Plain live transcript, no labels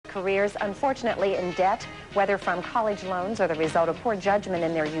careers, unfortunately in debt, whether from college loans or the result of poor judgment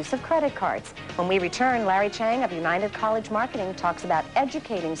in their use of credit cards. When we return, Larry Chiang of United College Marketing talks about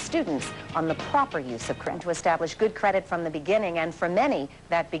educating students on the proper use of credit to establish good credit from the beginning, and for many,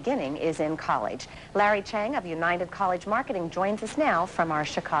 that beginning is in college. Larry Chiang of United College Marketing joins us now from our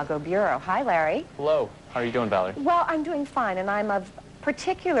Chicago bureau. Hi, Larry. Hello. How are you doing, Valerie? Well, I'm doing fine, and I'm of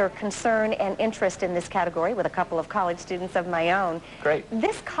particular concern and interest in this category with a couple of college students of my own. Great.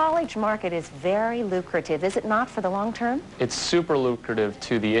 This college market is very lucrative, is it not, for the long term? It's super lucrative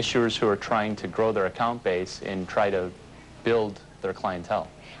to the issuers who are trying to grow their account base and try to build their clientele.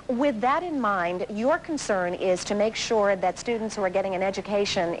 With that in mind, your concern is to make sure that students who are getting an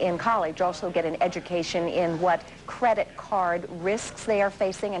education in college also get an education in what credit card risks they are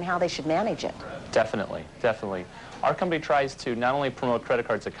facing and how they should manage it. Definitely, definitely. Our company tries to not only promote credit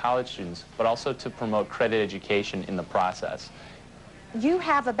cards to college students, but also to promote credit education in the process. You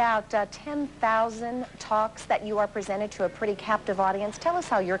have about 10,000 talks that you are presented to a pretty captive audience. Tell us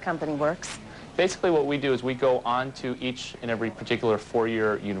how your company works. Basically what we do is we go on to each and every particular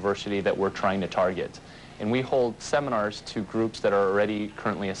four-year university that we're trying to target. And we hold seminars to groups that are already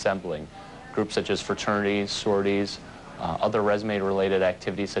currently assembling. Groups such as fraternities, sororities, other resume-related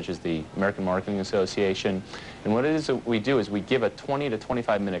activities such as the American Marketing Association. And what it is that we do is we give a 20 to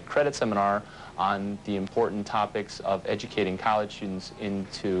 25-minute credit seminar on the important topics of educating college students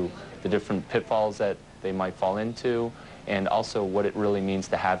into the different pitfalls that they might fall into, and also what it really means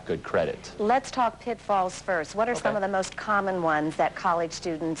to have good credit. Let's talk pitfalls first. What are some of the most common ones that college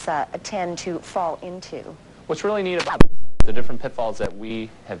students tend to fall into? What's really neat about the different pitfalls that we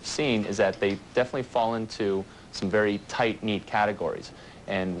have seen is that they definitely fall into some very tight, neat categories.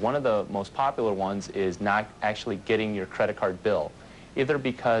 And one of the most popular ones is not actually getting your credit card bill, either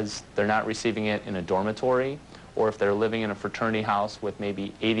because they're not receiving it in a dormitory, or if they're living in a fraternity house with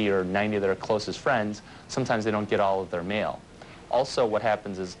maybe 80 or 90 of their closest friends, sometimes they don't get all of their mail. Also, what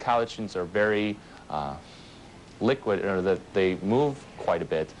happens is college students are very liquid, or that they move quite a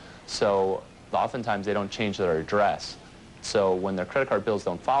bit, so oftentimes they don't change their address. So when their credit card bills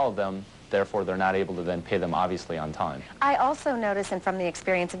don't follow them, therefore they're not able to then pay them obviously on time. I also notice, and from the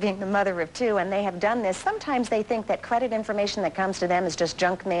experience of being the mother of two, and they have done this, sometimes they think that credit information that comes to them is just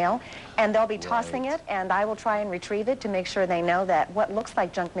junk mail, and they'll be tossing it, and I will try and retrieve it to make sure they know that what looks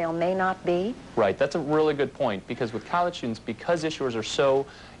like junk mail may not be. Right, that's a really good point, because with college students, because issuers are so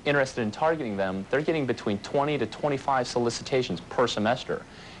interested in targeting them, they're getting between 20 to 25 solicitations per semester.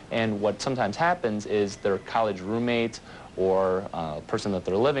 And what sometimes happens is their college roommate or person that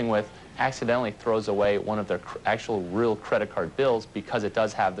they're living with accidentally throws away one of their actual real credit card bills because it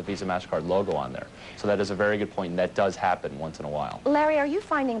does have the Visa MasterCard logo on there. So that is a very good point, and that does happen once in a while. Larry, are you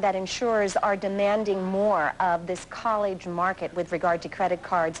finding that insurers are demanding more of this college market with regard to credit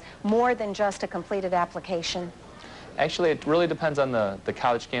cards, more than just a completed application? Actually, it really depends on the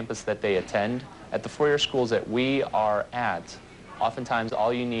college campus that they attend. At the four-year schools that we are at, oftentimes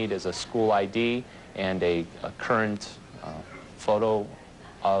all you need is a school ID and a current photo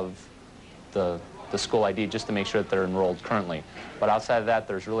of the school ID just to make sure that they're enrolled currently. But outside of that,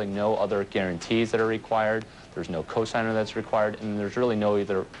 there's really no other guarantees that are required, there's no cosigner that's required, and there's really no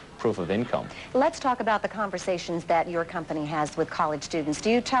either proof of income. Let's talk about the conversations that your company has with college students. Do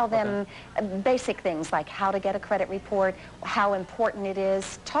you tell them basic things like how to get a credit report, how important it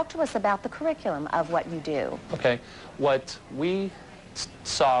is? Talk to us about the curriculum of what you do. Okay. What we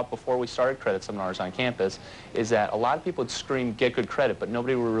saw before we started credit seminars on campus is that a lot of people would scream, get good credit, but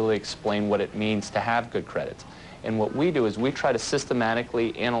nobody would really explain what it means to have good credit. And what we do is we try to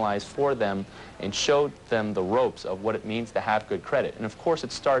systematically analyze for them and show them the ropes of what it means to have good credit. And of course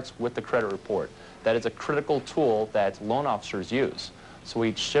it starts with the credit report. That is a critical tool that loan officers use. So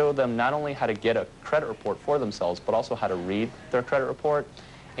we show them not only how to get a credit report for themselves, but also how to read their credit report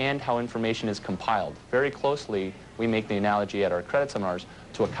and how information is compiled. Very closely, we make the analogy at our credit seminars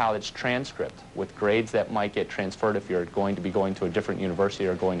to a college transcript with grades that might get transferred if you're going to be going to a different university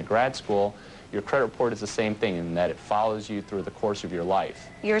or going to grad school. Your credit report is the same thing in that it follows you through the course of your life.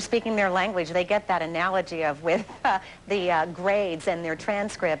 You're speaking their language. They get that analogy of with the grades and their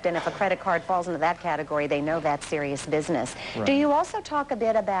transcript, and if a credit card falls into that category, they know that's serious business. Right. Do you also talk a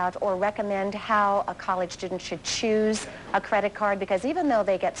bit about or recommend how a college student should choose a credit card? Because even though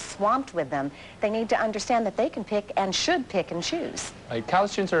they get swamped with them, they need to understand that they can pick and should pick and choose.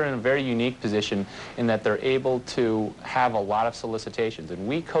 College students are in a very unique position in that they're able to have a lot of solicitations, and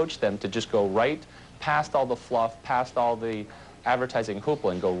we coach them to just go right past all the fluff, past all the advertising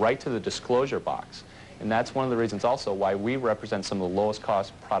hoopla, and go right to the disclosure box. And that's one of the reasons also why we represent some of the lowest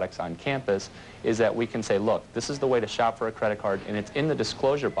cost products on campus, is that we can say, look, this is the way to shop for a credit card, and it's in the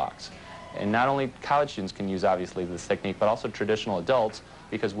disclosure box. And not only college students can use, obviously, this technique, but also traditional adults,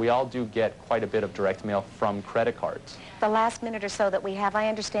 because we all do get quite a bit of direct mail from credit cards. The last minute or so that we have, I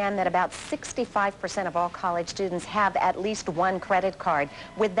understand that about 65% of all college students have at least one credit card.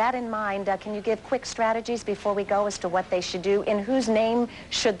 With that in mind, can you give quick strategies before we go as to what they should do? In whose name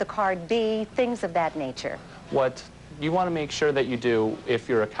should the card be? Things of that nature. What you want to make sure that you do if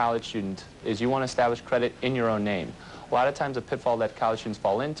you're a college student is you want to establish credit in your own name. A lot of times a pitfall that college students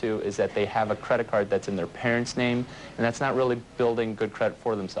fall into is that they have a credit card that's in their parents' name, and that's not really building good credit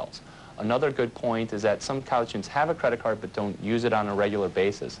for themselves. Another good point is that some college students have a credit card but don't use it on a regular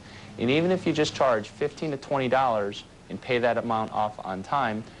basis. And even if you just charge $15 to $20 and pay that amount off on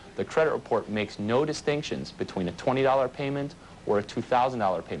time, the credit report makes no distinctions between a $20 payment or a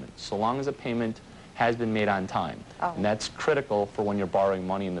 $2,000 payment, so long as a payment has been made on time. Oh. And that's critical for when you're borrowing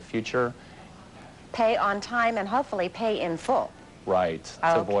money in the future. Pay on time and hopefully pay in full. Right,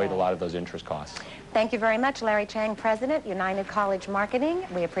 to avoid a lot of those interest costs. Thank you very much, Larry Chiang, President, United College Marketing.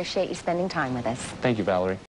 We appreciate you spending time with us. Thank you, Valerie.